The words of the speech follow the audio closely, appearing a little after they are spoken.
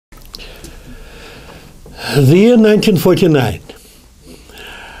The year 1949,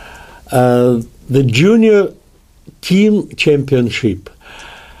 the junior team championship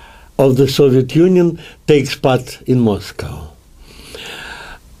of the Soviet Union takes part in Moscow.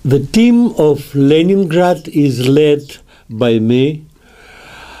 The team of Leningrad is led by me.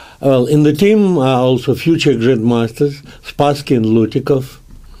 Well, in the team are also future grandmasters, Spassky and Lutikov.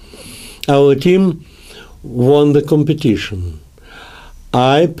 Our team won the competition.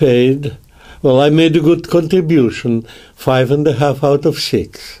 I made a good contribution, 5.5 out of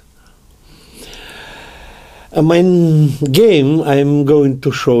 6. My game I'm going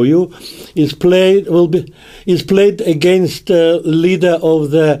to show you is played against the leader of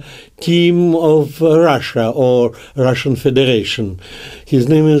the team of Russia or Russian Federation. His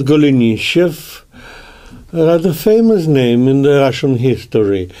name is Golenishev, a rather famous name in the Russian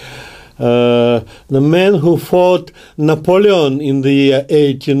history. The man who fought Napoleon in the year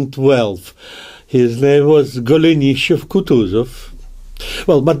 1812. His name was Golenishev-Kutuzov.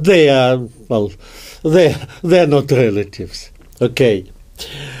 Well, but they're not relatives. Okay.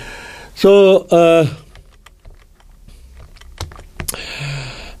 So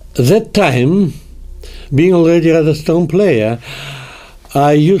that time, being already a rather strong player,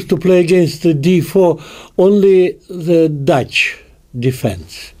 I used to play against the D4 only the Dutch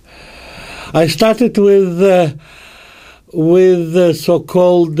defense. I started with the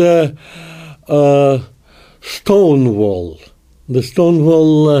so-called stone wall. The stone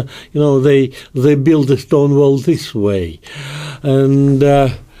wall, they build the stone wall this way, and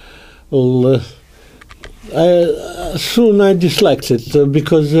soon I disliked it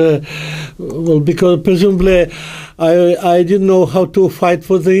because presumably I didn't know how to fight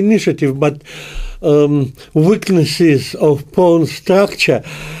for the initiative, but weaknesses of pawn structure.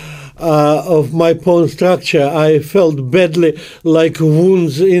 Of my pawn structure, I felt badly, like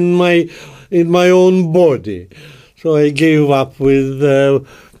wounds in my own body. So I gave up with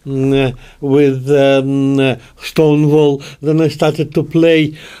stone wall. Then I started to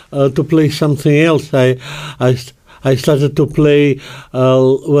play something else. I started to play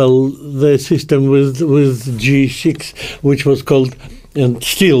the system with G6, which was called and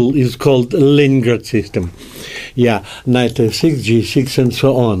still is called Leningrad system. Yeah, knight f6, G6, and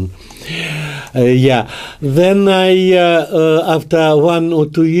so on. Then after 1 or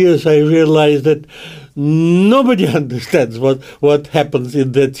 2 years, I realized that nobody understands what happens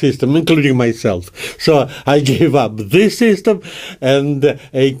in that system, including myself. So I gave up this system, and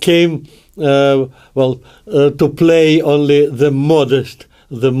I came to play only the modest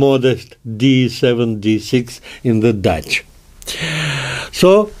D7, D6 in the Dutch.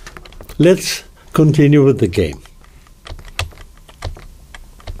 So let's continue with the game.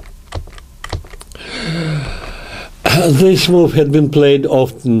 This move had been played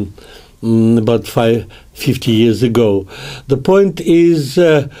often about 50 years ago. The point is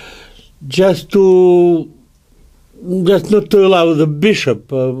just not to allow the bishop,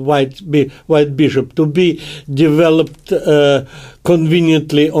 white bishop, to be developed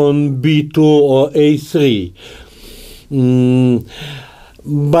conveniently on b2 or a3.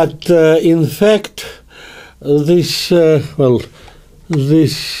 But in fact, this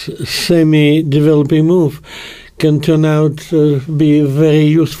semi-developing move can turn out to be very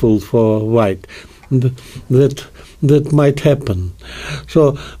useful for white. That might happen.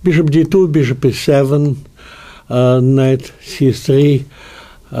 So bishop d2, bishop e7, knight c3,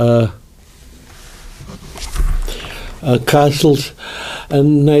 castles,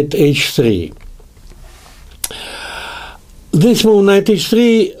 and knight h3. This move, knight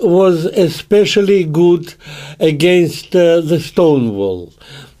h3, was especially good against the stone wall.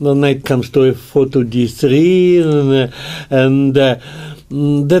 The knight comes to f4 to d3, and that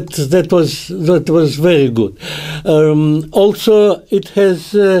was very good. Also, it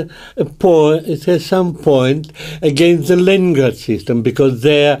has some point against the Leningrad system, because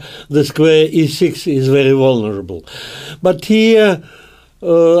there the square e6 is very vulnerable. But here,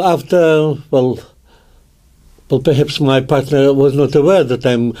 perhaps my partner was not aware that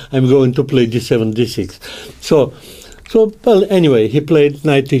I'm going to play d7, d6. So anyway, he played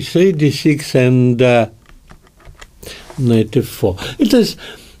knight e3, d6, and knight f4. It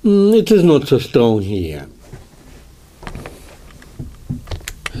is not so strong here.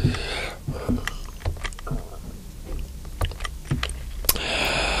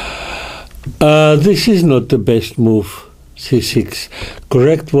 This is not the best move, c6.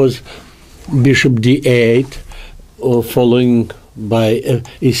 Correct was bishop d8, or following by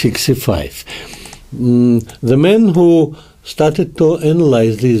e6, c5. The man who started to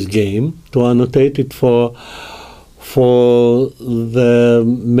analyze this game, to annotate it for the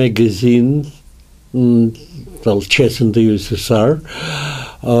magazine well, chess in the USSR,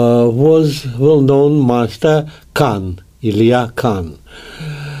 was well-known master Khan, Ilya Khan.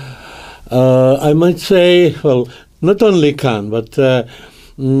 I might say, well, not only Khan, but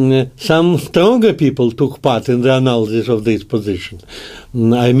some stronger people took part in the analysis of this position.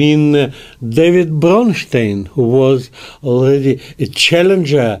 I mean, David Bronstein, who was already a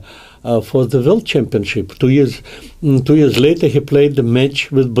challenger for the World Championship. 2 years later, he played the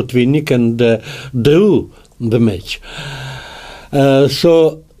match with Botvinnik and drew the match.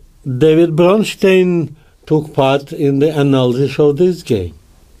 So David Bronstein took part in the analysis of this game.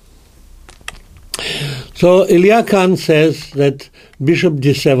 So Ilya Khan says that bishop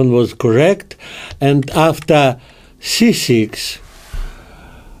d7 was correct, and after c6,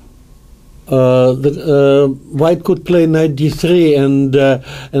 white could play knight d3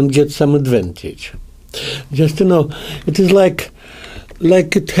 and get some advantage. Just it is like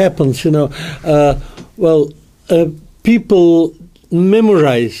it happens. People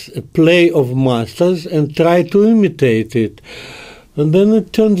memorize a play of masters and try to imitate it. And then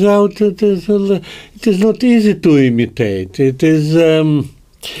it turns out it is not easy to imitate. It is,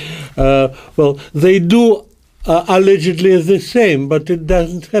 they do allegedly the same, but it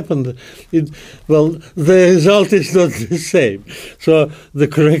doesn't happen. The result is not the same. So the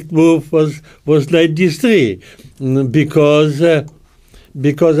correct move was knight d3, because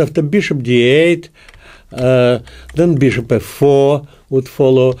after bishop d8, then bishop f4 would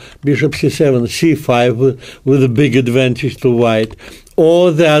follow, bishop c7, c5 with a big advantage to white,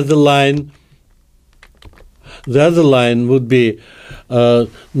 or the other line would be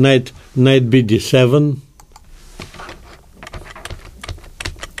knight b d7,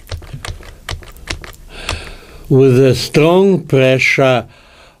 with a strong pressure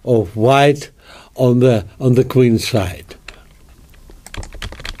of white on the queen side.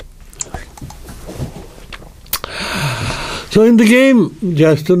 So in the game,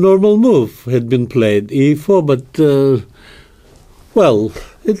 just a normal move had been played, e4, but,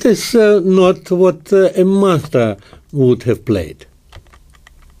 it is not what a master would have played.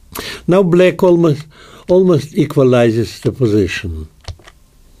 Now black almost equalizes the position.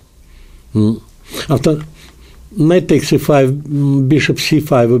 After knight takes e5, bishop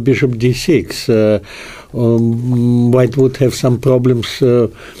c5 or bishop d6, white would have some problems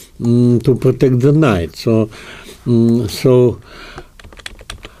to protect the knight. So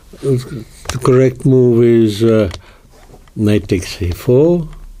the correct move is knight takes a4,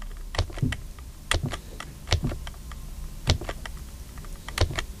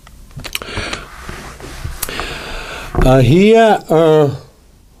 here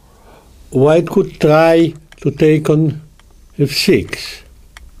white could try to take on f6.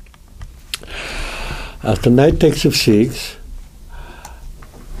 After knight takes f6,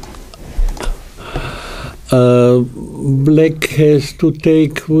 black has to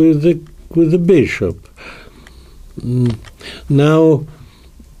take with the bishop. Now,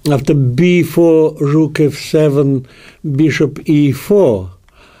 after b4, rook f7, bishop e4,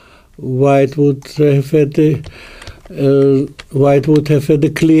 white would have had a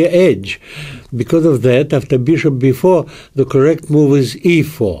clear edge. Because of that, after bishop b4, the correct move is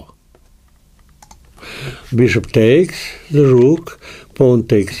e4. Bishop takes the rook, pawn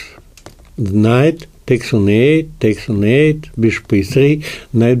takes the knight, takes on a8, takes on a8, bishop e3,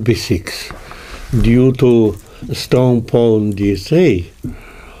 knight b6. Due to a strong pawn d3,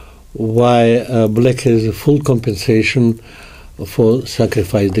 why black has a full compensation for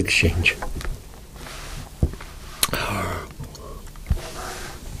sacrificed exchange.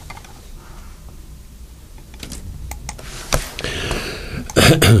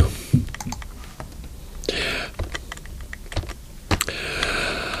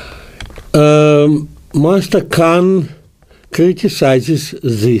 Master Khan criticizes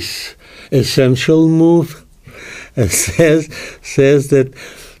this essential move and says that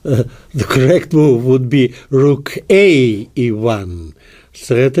the correct move would be rook a e1,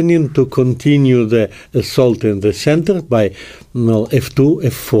 threatening to continue the assault in the center by f2,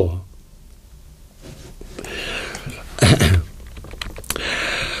 f4.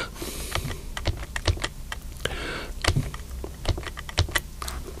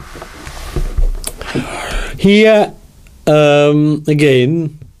 Here,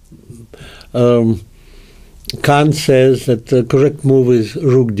 again, Khan says that the correct move is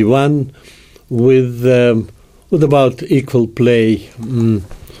rook d1 with about equal play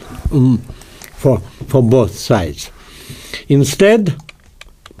for both sides. Instead,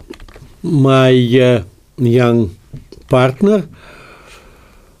 my young partner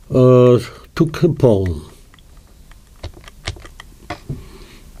took a pawn.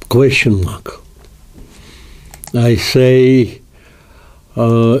 Question mark. I say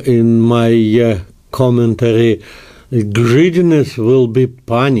in my commentary, greediness will be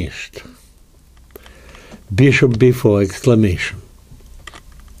punished. Bishop b4 exclamation.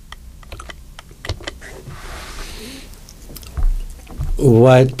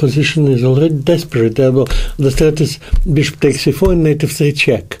 White position is already desperate. The threat is bishop takes e4 and knight f3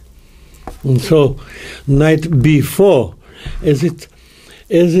 check. And so knight b4, as it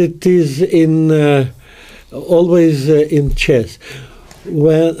is in always in chess,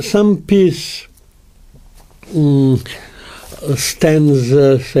 where some piece stands,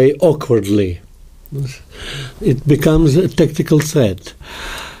 say, awkwardly, it becomes a tactical threat.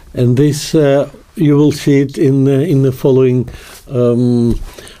 And this, you will see it in the following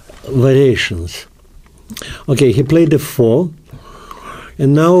variations. Okay, he played f4,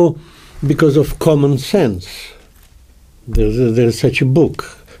 and now, because of common sense, there's such a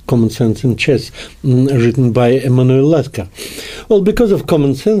book, Common Sense in Chess, written by Emanuel Lasker. Well, because of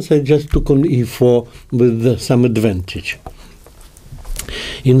common sense, I just took on e4 with some advantage.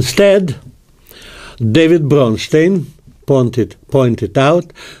 Instead, David Bronstein pointed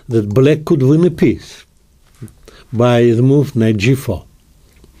out that black could win a piece by the move knight g4.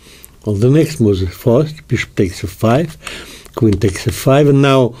 Well, the next move is first, bishop takes f5, queen takes f5, and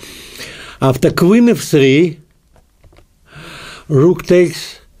now, after queen f3, rook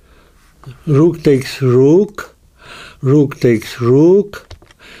takes rook, rook takes rook,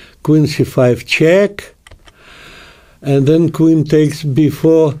 queen c5 check, and then queen takes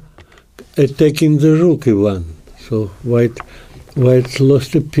b4, attacking the rook e1. So white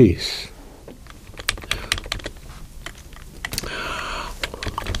lost a piece.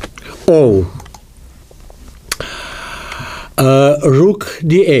 Oh, rook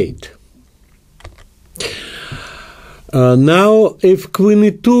d8. Now, if queen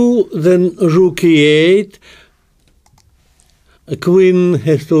e2, then rook e8. A queen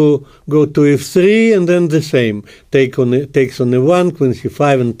has to go to f3, and then the same. Takes on e1, queen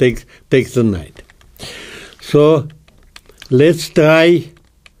c5, and takes the knight. So let's try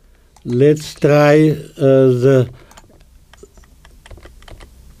the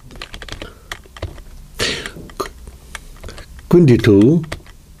queen d2,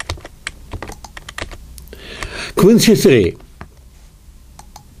 queen c3.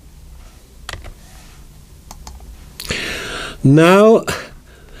 Now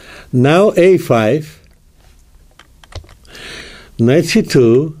a5, knight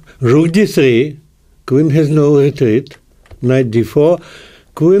c2, rook d3, queen has no retreat, knight d4,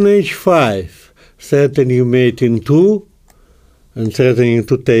 queen h5, threatening mate in 2, and threatening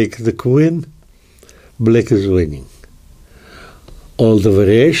to take the queen. Black is winning. All the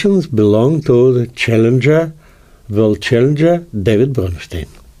variations belong to the challenger, world challenger, David Bronstein.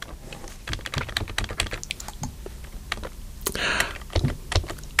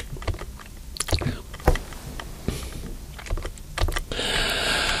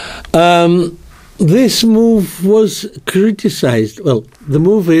 This move was criticized. Well, the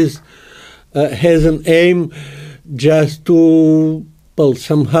move has an aim just to, well,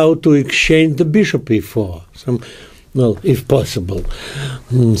 somehow to exchange the bishop e4. Well, if possible.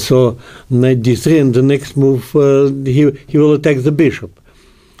 So knight d3, and the next move he will attack the bishop.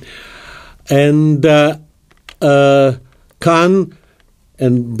 And Kahn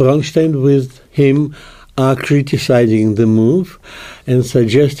and Bronstein with him are criticizing the move and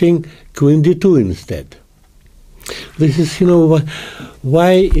suggesting queen d2 instead. This is,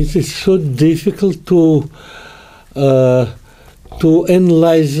 why it is so difficult to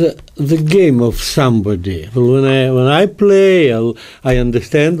analyze the game of somebody. Well, when I play, I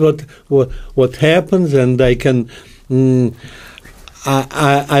understand what happens, and I can. I'm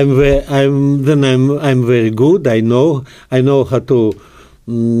very good. I know how to.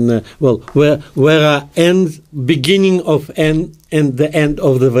 Where are beginning of and the end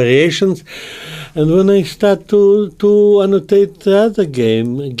of the variations, and when I start to annotate the other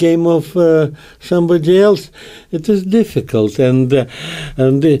game of somebody else, it is difficult. And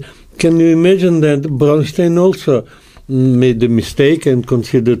can you imagine that Bronstein also made a mistake and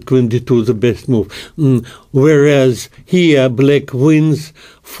considered queen d2 the best move, whereas here black wins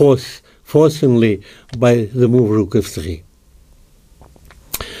forcingly by the move rook f3.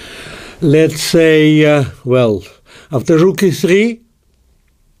 Let's say, after rook e3,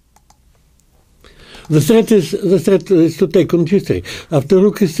 the threat is to take on g3. After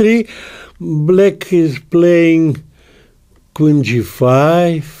rook e3, black is playing queen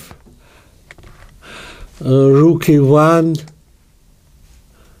g5, rook e1,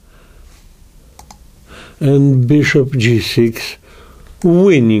 and bishop g6,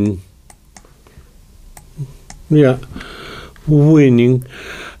 winning. yeah, winning.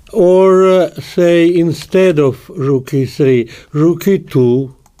 Or say instead of rook e3, rook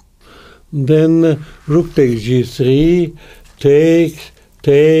e2, then rook takes g3, takes,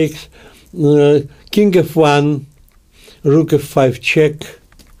 king f1, rook f5 check,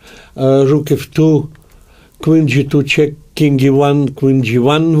 rook f2, queen g2 check, king e1, queen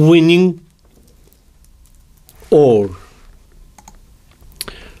g1, winning. Or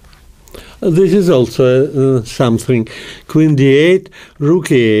this is also something. Queen d8, rook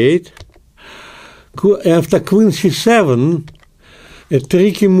e8. After queen c7, a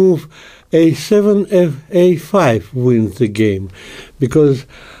tricky move, a7, a5 wins the game. Because,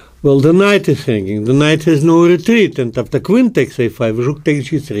 well, the knight is hanging. The knight has no retreat. And after queen takes a5, rook takes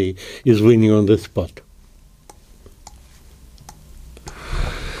g3 is winning on the spot.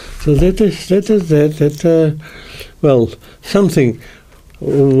 So that is that. Well, something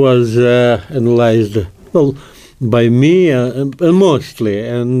was analyzed, well, by me mostly,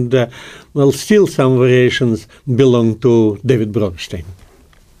 and well, still some variations belong to David Bronstein.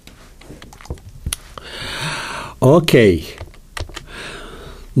 Okay,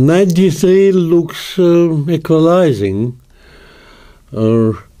 knight d3 looks equalizing,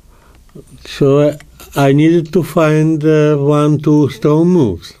 so I needed to find 1-2 strong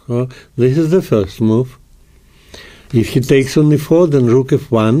moves. This is the first move. If he takes on e4, then rook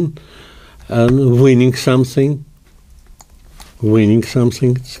f1, and winning something,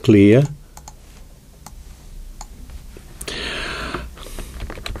 it's clear.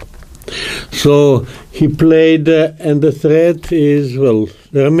 So he played, and the threat is, well,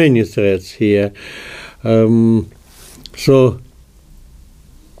 there are many threats here. So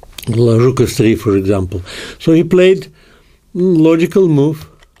rook f3, for example. So he played logical move.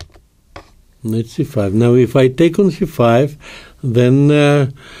 Knight c5. Now, if I take on c5, then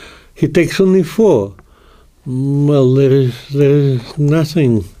he takes on e4. Well, there is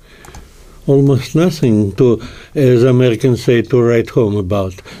nothing, almost nothing to, as Americans say, to write home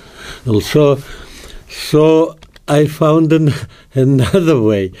about. Also, so I found another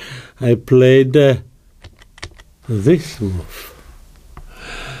way. I played this move.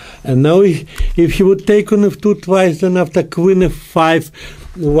 And now, if he would take on f2 twice, then after queen f5,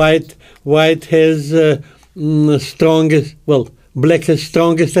 White has strongest, well, black has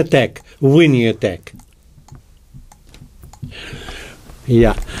strongest attack, winning attack.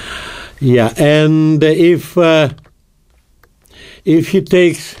 Yeah, and if he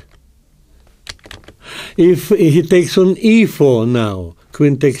takes on e4 now,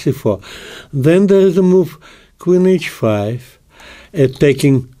 queen takes e4, then there is a move queen h5,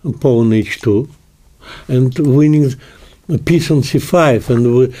 attacking pawn h2, and winning a piece on c5,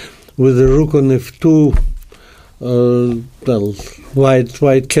 and with the rook on f2, well,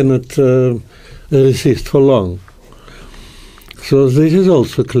 white cannot resist for long. So this is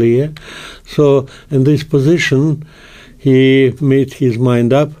also clear. So in this position, he made his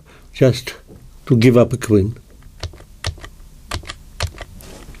mind up just to give up a queen.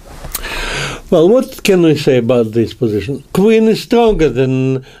 Well, what can we say about this position? Queen is stronger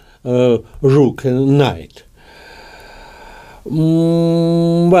than rook and knight.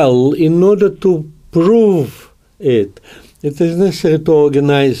 Well, in order to prove it is necessary to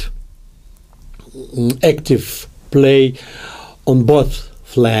organize active play on both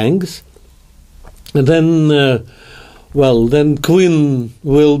flanks. And then, well, then queen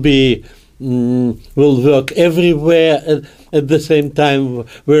will work everywhere at the same time,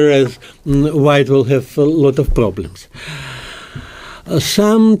 whereas white will have a lot of problems.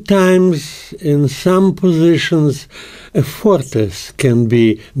 Sometimes, in some positions, a fortress can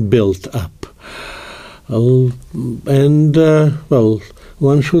be built up, and well,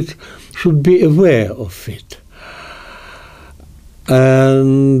 one should be aware of it.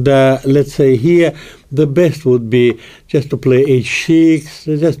 And let's say here, the best would be just to play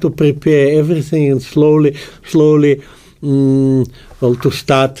h6, just to prepare everything, and slowly, well, to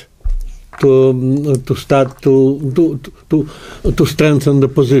start to strengthen the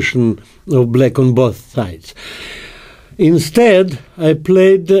position of black on both sides. Instead, I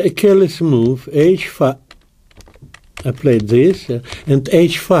played a careless move, h5. I played this and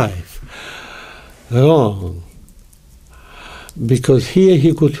h5. Wrong, because here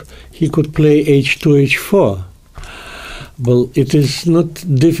he could play h2, h4. Well, it is not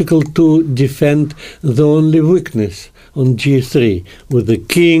difficult to defend the only weakness on g3 with the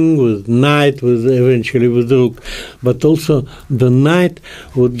king, with knight, with eventually with the rook, but also the knight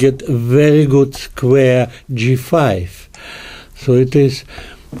would get a very good square g5. So it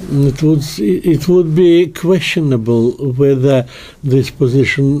would be questionable whether this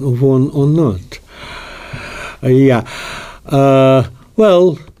position won or not. Yeah.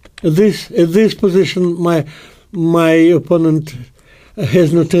 Well, at this position, my opponent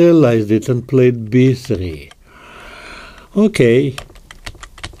has not realized it and played b3. Okay.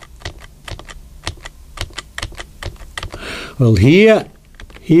 Well, here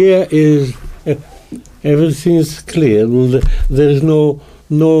is everything is clear. Well, there is no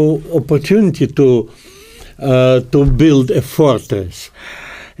opportunity to build a fortress,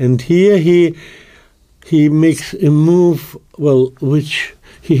 and here he makes a move, well, which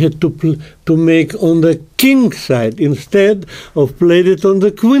he had to make on the king side instead of played it on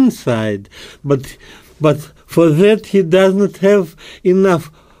the queen side. But for that he does not have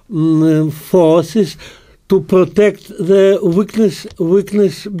enough forces to protect the weakness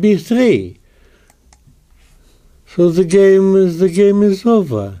b3. So the game is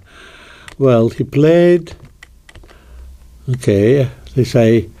over. Well, he played. Okay,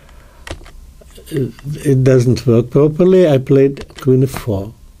 it doesn't work properly. I played queen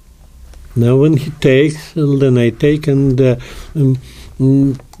f4. Now when he takes, well, then I take, and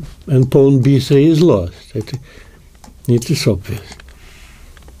pawn b3 is lost. It is obvious.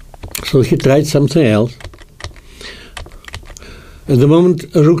 So he tried something else. At the moment,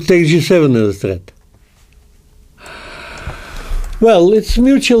 rook takes g7 is a threat. Well, it's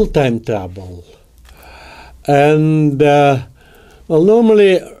mutual time trouble. And, well,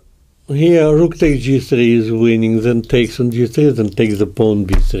 normally here rook takes g3 is winning, then takes on g3, then takes the pawn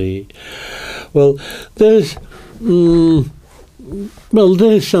b3. Well, there is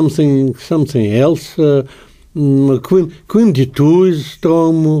something else. Queen d2 is a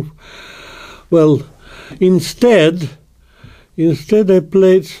strong move. Well, instead I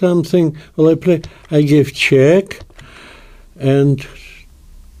played something. Well, I gave check and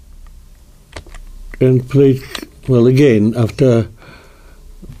played, well, again, after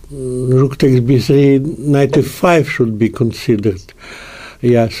rook takes b3, knight f5 should be considered.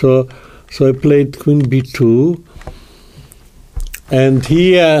 Yeah, so I played queen b2, and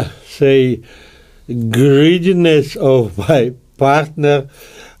here, say, greediness of my partner,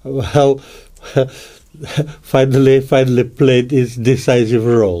 well, finally played its decisive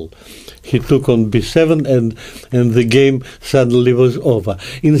role. He took on b7, and the game suddenly was over.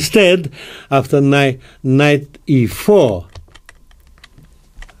 Instead, after knight e4,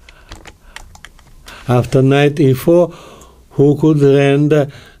 who could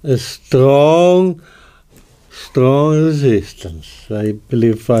render a strong resistance. I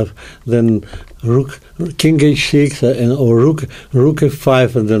believe then king h6 or rook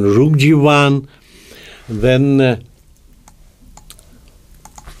f5, and then rook g1, then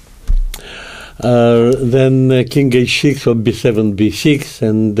king h6 or b7 b6,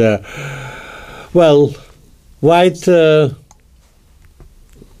 and well, white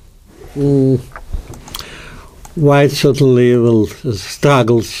certainly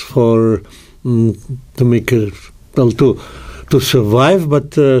struggles for to make to survive,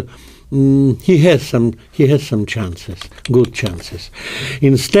 but he has some chances, good chances.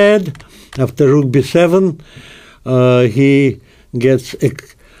 Instead, after rook b7, he gets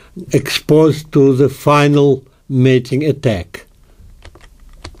exposed to the final mating attack.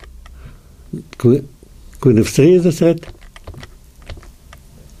 Queen f3 is the threat.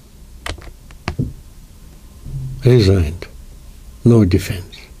 Resigned. No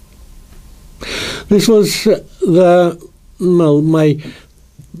defense. This was my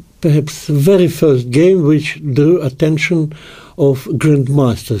perhaps very first game which drew attention of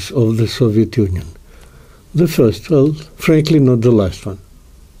grandmasters of the Soviet Union. The first, well, frankly, not the last one.